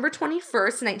September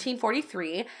 21st,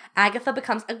 1943, Agatha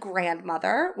becomes a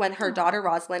grandmother when her daughter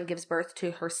Rosalind gives birth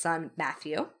to her son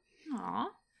Matthew. Aww.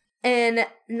 In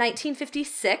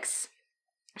 1956,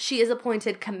 she is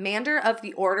appointed commander of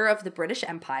the Order of the British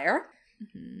Empire.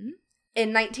 Mm-hmm.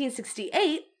 In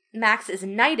 1968, Max is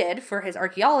knighted for his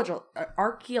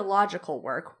archaeological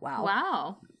work.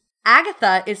 Wow.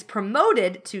 Agatha is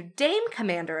promoted to Dame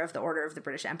Commander of the Order of the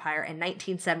British Empire in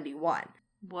 1971.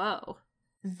 Whoa.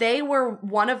 They were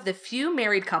one of the few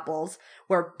married couples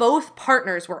where both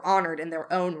partners were honored in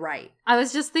their own right. I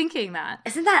was just thinking that.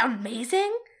 Isn't that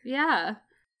amazing? Yeah.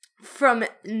 from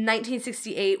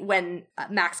 1968, when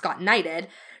Max got knighted,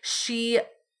 she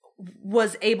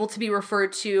was able to be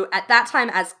referred to at that time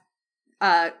as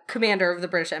commander of the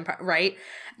British Empire, right?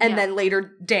 And then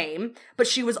later Dame. But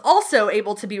she was also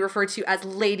able to be referred to as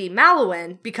Lady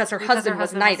Malouin because her husband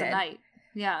was knighted.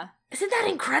 Yeah. Isn't that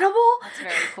incredible? That's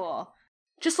very cool.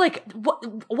 Just like,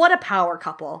 what a power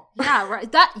couple. Yeah,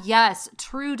 right. Yes,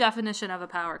 true definition of a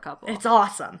power couple. It's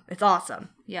awesome. It's awesome.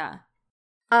 Yeah.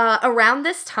 Around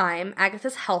this time,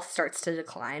 Agatha's health starts to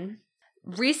decline.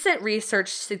 Recent research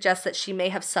suggests that she may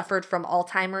have suffered from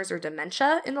Alzheimer's or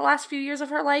dementia in the last few years of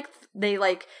her life. They,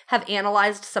 have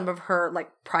analyzed some of her,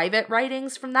 private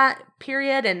writings from that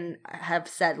period and have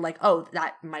said, oh,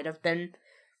 that might have been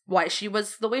why she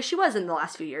was the way she was in the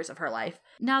last few years of her life.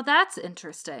 Now that's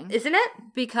interesting. Isn't it?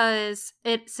 Because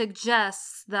it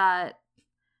suggests that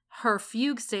her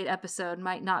fugue state episode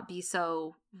might not be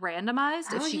so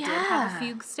randomized if she did have a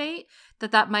fugue state,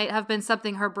 that might have been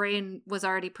something her brain was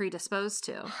already predisposed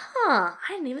to. Huh.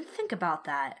 I didn't even think about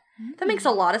that. Mm-hmm. That makes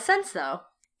a lot of sense, though.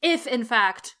 If, in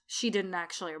fact, she didn't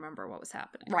actually remember what was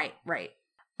happening. Right.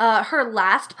 Her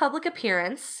last public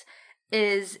appearance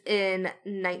is in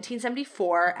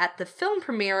 1974 at the film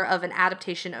premiere of an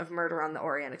adaptation of Murder on the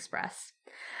Orient Express.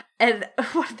 And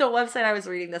the website I was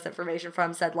reading this information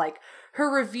from said,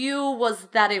 her review was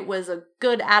that it was a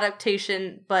good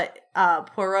adaptation, but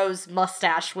Poirot's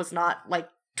mustache was not,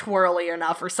 twirly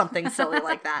enough or something silly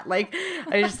like that.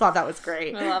 I just thought that was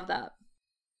great. I love that.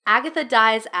 Agatha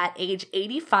dies at age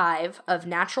 85 of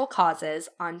natural causes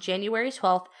on January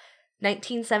 12th,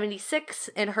 1976,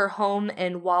 in her home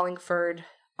in Wallingford,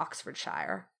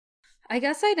 Oxfordshire. I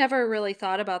guess I never really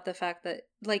thought about the fact that,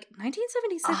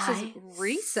 1976 is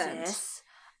recent.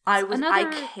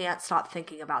 I can't stop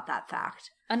thinking about that fact.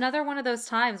 Another one of those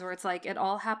times where it's it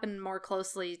all happened more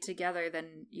closely together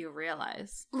than you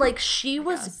realize. She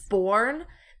was born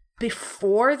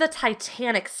before the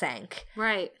Titanic sank.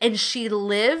 Right. And she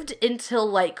lived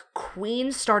until,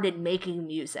 Queen started making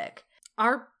music.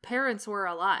 Our parents were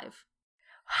alive.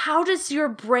 How does your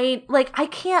brain... I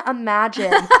can't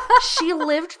imagine. She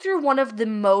lived through one of the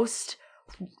most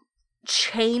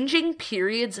changing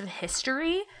periods of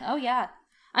history. Oh, yeah.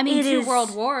 I mean, 2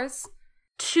 world wars.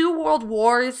 2 world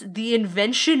wars, the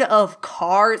invention of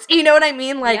cars. You know what I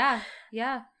mean?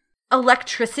 Yeah.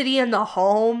 Electricity in the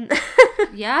home.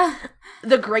 Yeah.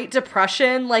 The Great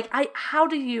Depression. How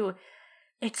do you...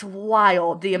 It's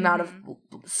wild, the amount of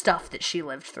stuff that she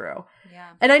lived through.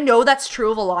 Yeah. And I know that's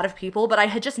true of a lot of people, but I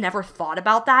had just never thought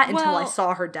about that until I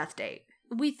saw her death date.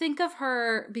 We think of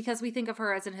her, because we think of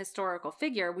her as an historical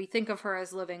figure, we think of her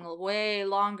as living way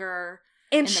longer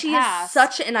and she is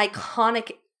such an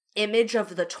iconic image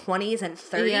of the 20s and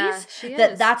 30s yeah, she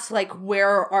is. That's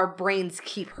where our brains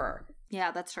keep her. Yeah,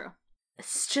 that's true.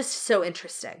 It's just so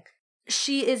interesting.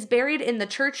 She is buried in the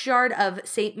churchyard of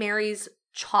St. Mary's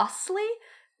Chausley,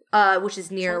 which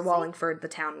is near Wallingford, the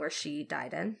town where she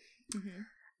died in. Mm-hmm.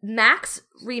 Max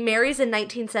remarries in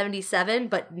 1977,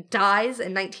 but dies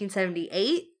in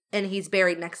 1978, and he's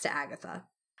buried next to Agatha.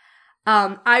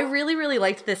 I really, really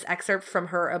liked this excerpt from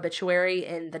her obituary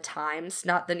in the Times,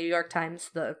 not the New York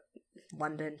Times, the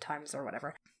London Times or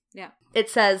whatever. Yeah. It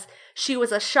says, she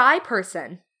was a shy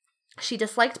person. She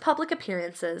disliked public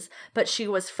appearances, but she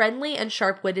was friendly and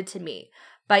sharp-witted to me.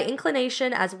 By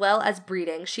inclination as well as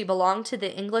breeding, she belonged to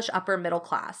the English upper middle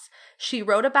class. She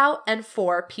wrote about and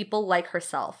for people like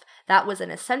herself. That was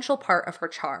an essential part of her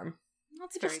charm.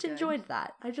 That's I just very good. enjoyed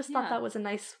that. I just thought that was a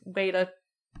nice way to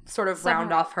sort of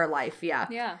round off her life. Yeah.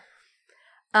 Yeah.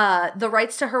 The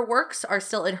rights to her works are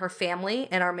still in her family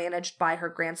and are managed by her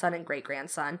grandson and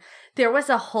great-grandson. There was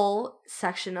a whole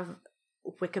section of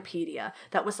Wikipedia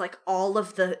that was all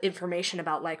of the information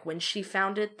about when she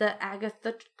founded the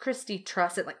Agatha Christie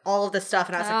Trust and all of this stuff,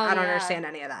 and I was I don't understand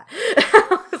any of that.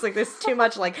 I was there's too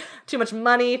much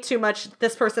money, too much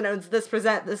this person owns this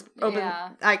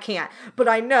I can't. But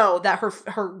I know that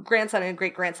her grandson and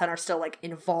great grandson are still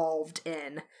involved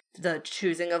in the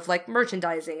choosing of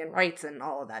merchandising and rights and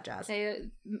all of that jazz.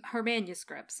 Her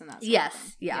manuscripts and that sort yes, of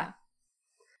thing. yeah.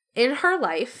 In her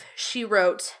life, she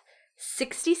wrote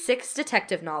 66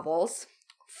 detective novels,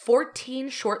 14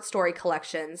 short story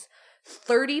collections,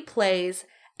 30 plays,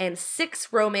 and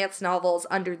 6 romance novels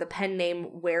under the pen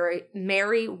name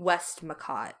Mary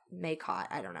Westmacott.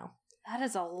 I don't know. That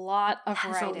is a lot of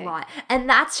writing. That's a lot. And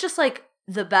that's just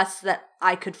the best that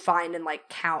I could find and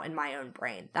count in my own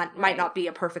brain. That might not be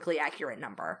a perfectly accurate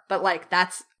number, but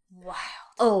that's wild.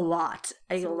 A lot.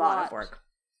 A lot of work.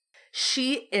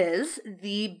 She is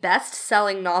the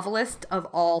best-selling novelist of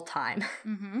all time.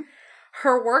 Mm-hmm.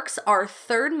 Her works are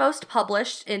 3rd most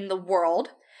published in the world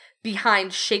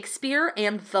behind Shakespeare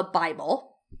and the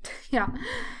Bible. Yeah.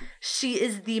 She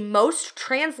is the most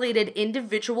translated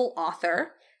individual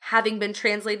author, having been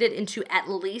translated into at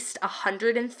least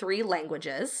 103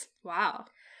 languages. Wow.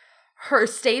 Her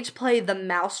stage play, The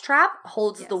Mousetrap,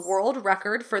 holds the world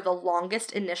record for the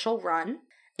longest initial run.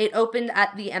 It opened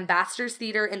at the Ambassadors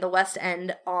Theatre in the West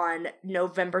End on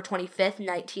November 25th,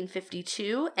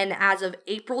 1952, and as of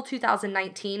April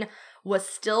 2019, was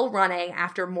still running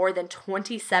after more than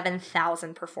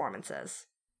 27,000 performances.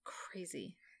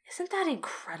 Crazy. Isn't that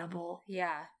incredible?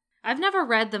 Yeah. I've never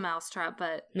read The Mousetrap,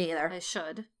 but... Me either. I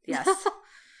should. Yes.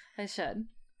 I should.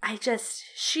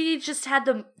 She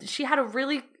had a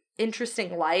really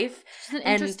interesting life. She's an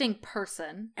interesting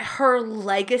person. Her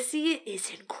legacy is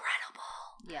incredible.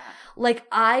 Yeah. Like,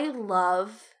 I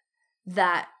love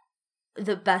that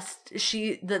the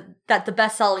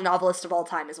best-selling novelist of all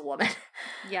time is a woman.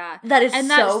 Yeah. That is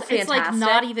so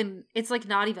fantastic. It's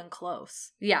not even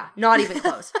close. Yeah, not even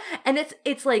close. And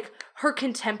it's like her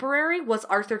contemporary was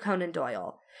Arthur Conan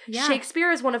Doyle. Yeah.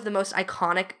 Shakespeare is one of the most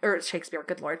iconic,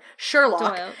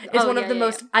 Sherlock is one of the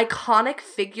most iconic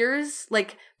figures,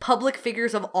 like public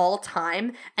figures of all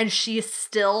time, and she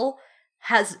still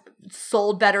has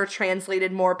sold better,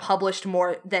 translated more, published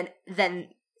more than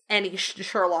any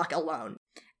Sherlock alone.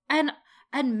 And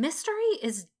mystery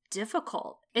is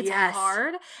difficult. It's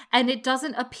hard, and it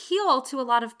doesn't appeal to a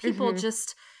lot of people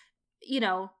just,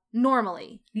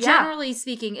 normally. Yeah. Generally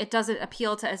speaking, it doesn't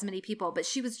appeal to as many people, but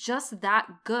she was just that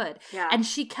good. Yeah. And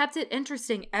she kept it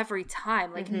interesting every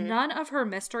time. Like, none of her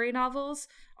mystery novels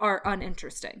are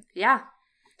uninteresting. Yeah.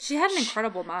 She had an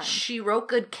incredible mind. She wrote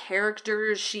good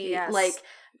characters. She,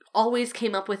 always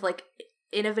came up with,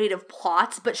 innovative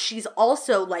plots, but she's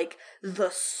also, the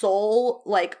sole,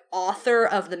 author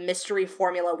of the mystery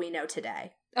formula we know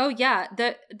today. Oh, yeah.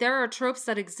 There are tropes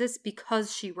that exist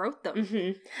because she wrote them.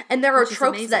 Mm-hmm. And there are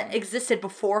tropes that existed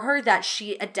before her that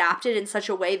she adapted in such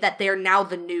a way that they're now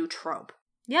the new trope.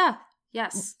 Yeah.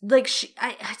 Yes.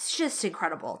 It's just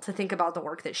incredible to think about the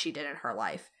work that she did in her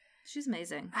life. She's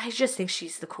amazing. I just think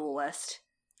she's the coolest.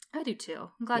 I do too.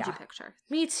 I'm glad you picked her.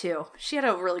 Me too. She had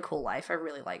a really cool life. I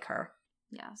really like her.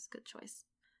 Yeah, it's a good choice.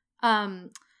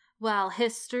 Well,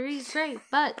 history's great,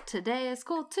 but today is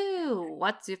cool too.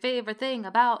 What's your favorite thing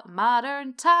about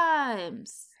modern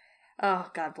times?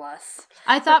 Oh, God bless.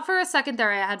 I thought for a second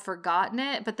there I had forgotten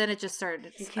it, but then it just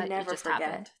started. You can never forget.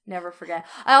 Happened. Never forget.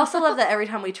 I also love that every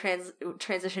time we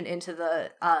transition into the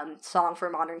song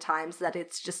for modern times, that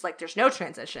it's just there's no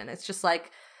transition. It's just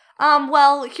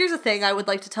well, here's a thing I would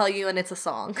like to tell you, and it's a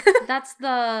song. That's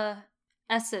the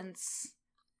essence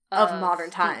of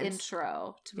modern times. The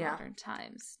intro to modern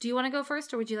times. Do you want to go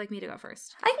first, or would you like me to go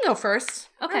first? I can go first.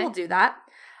 Okay. I will do that.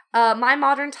 My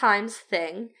modern times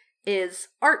thing is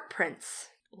art prints.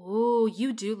 Ooh,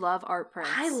 you do love art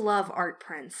prints. I love art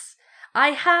prints. I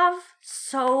have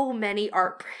so many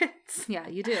art prints. Yeah,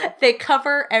 you do. They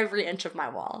cover every inch of my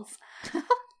walls.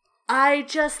 I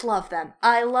just love them.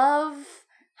 I love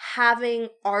having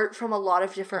art from a lot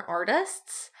of different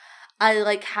artists. I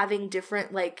like having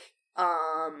different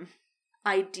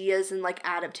ideas and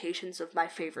adaptations of my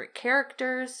favorite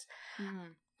characters.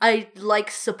 I like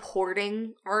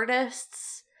supporting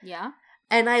artists. Yeah.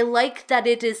 And I like that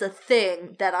it is a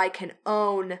thing that I can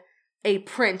own a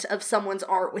print of someone's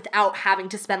art without having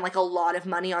to spend a lot of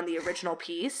money on the original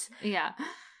piece. Yeah.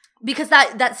 Because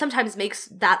that sometimes makes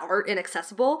that art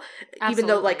inaccessible. Absolutely.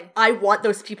 Even though I want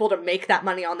those people to make that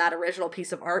money on that original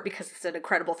piece of art because it's an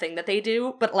incredible thing that they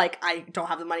do, but I don't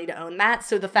have the money to own that.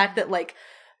 So the fact that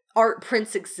art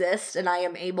prints exist and I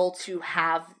am able to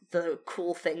have the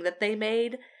cool thing that they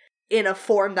made in a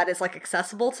form that is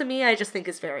accessible to me, I just think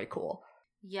is very cool.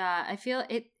 Yeah, I feel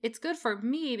it's good for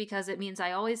me because it means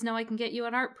I always know I can get you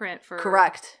an art print for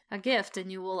correct a gift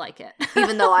and you will like it.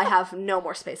 Even though I have no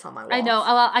more space on my walls. I know.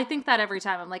 Well, I think that every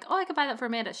time. I'm like, oh, I could buy that for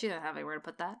Amanda. She doesn't have anywhere to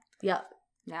put that. Yep.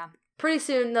 Yeah. Pretty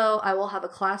soon, though, I will have a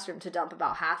classroom to dump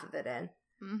about half of it in.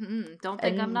 Mm-hmm. Don't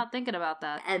think I'm not thinking about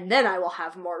that. And then I will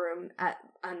have more room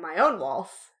on my own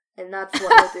walls. And that's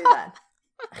what we'll do then.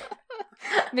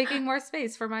 Making more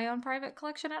space for my own private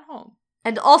collection at home.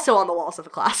 And also on the walls of a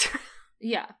classroom.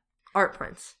 Yeah. Art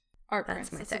prints.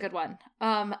 That's a good one.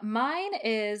 Mine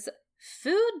is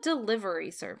food delivery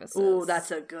services. Ooh,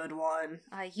 that's a good one.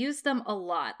 I use them a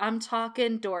lot. I'm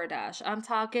talking DoorDash. I'm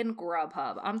talking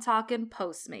Grubhub. I'm talking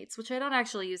Postmates, which I don't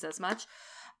actually use as much.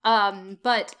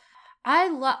 But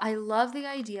I love the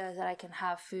idea that I can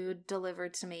have food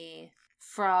delivered to me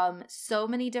from so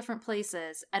many different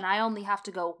places, and I only have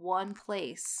to go one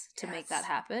place to make that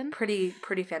happen. Pretty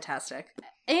fantastic.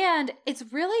 And it's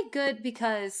really good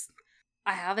because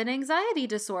I have an anxiety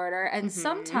disorder, and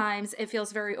sometimes it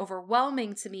feels very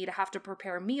overwhelming to me to have to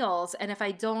prepare meals. And if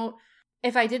I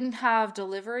didn't have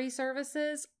delivery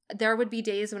services, there would be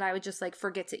days when I would just like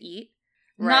forget to eat.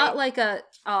 Right. Not like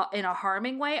in a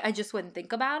harming way. I just wouldn't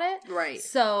think about it. Right.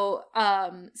 So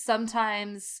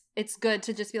sometimes it's good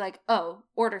to just be like, oh,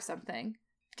 order something.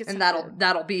 And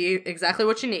that'll be exactly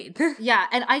what you need. Yeah,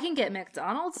 and I can get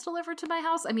McDonald's delivered to my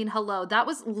house. I mean, hello, that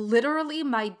was literally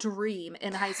my dream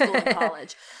in high school and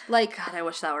college. Like, God, I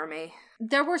wish that were me.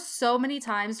 There were so many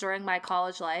times during my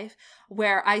college life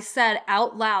where I said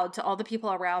out loud to all the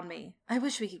people around me, I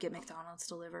wish we could get McDonald's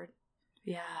delivered.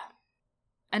 Yeah.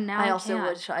 And now I also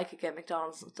wish I could get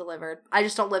McDonald's delivered. I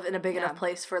just don't live in a big enough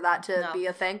place for that to be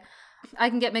a thing. I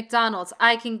can get McDonald's.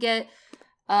 I can get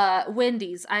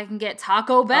Wendy's. I can get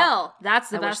Taco Bell. That's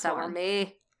the best one. Wish that were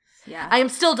me. Yeah. I am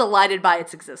still delighted by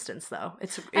its existence, though.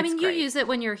 It's I mean, great. You use it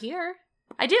when you're here.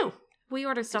 I do. We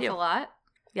order stuff a lot.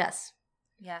 Yes.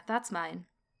 Yeah, that's mine.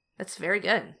 That's very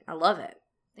good. I love it.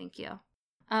 Thank you.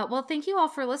 Well, thank you all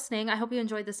for listening. I hope you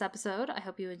enjoyed this episode. I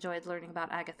hope you enjoyed learning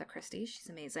about Agatha Christie. She's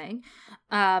amazing.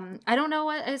 I don't know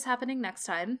what is happening next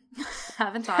time.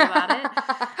 Haven't thought about it.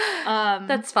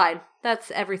 That's fine.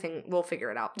 That's everything. We'll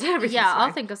figure it out. Yeah,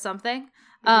 I'll think of something.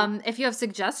 If you have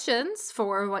suggestions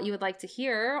for what you would like to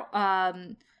hear,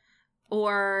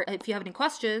 or if you have any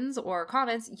questions or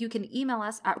comments, you can email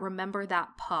us at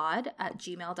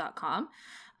rememberthatpod@gmail.com.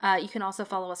 You can also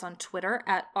follow us on Twitter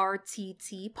at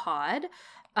RTTpod.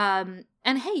 And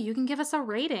hey, you can give us a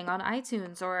rating on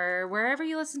iTunes or wherever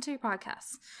you listen to your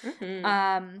podcasts.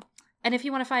 And if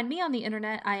you want to find me on the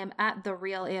internet, I am at The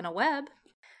Real Anna Webb.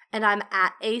 And I'm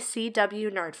at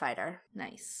ACW Nerdfighter.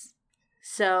 Nice.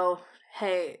 So,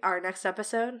 hey, our next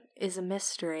episode is a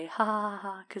mystery. Ha ha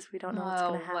ha, because we don't know what's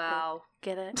going to happen. Wow.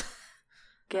 Get it?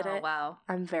 Get it? Wow.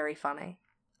 I'm very funny.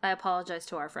 I apologize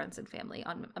to our friends and family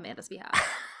on Amanda's behalf.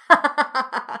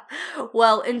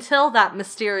 Well, until that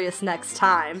mysterious next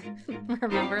time.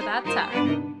 Remember that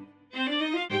time.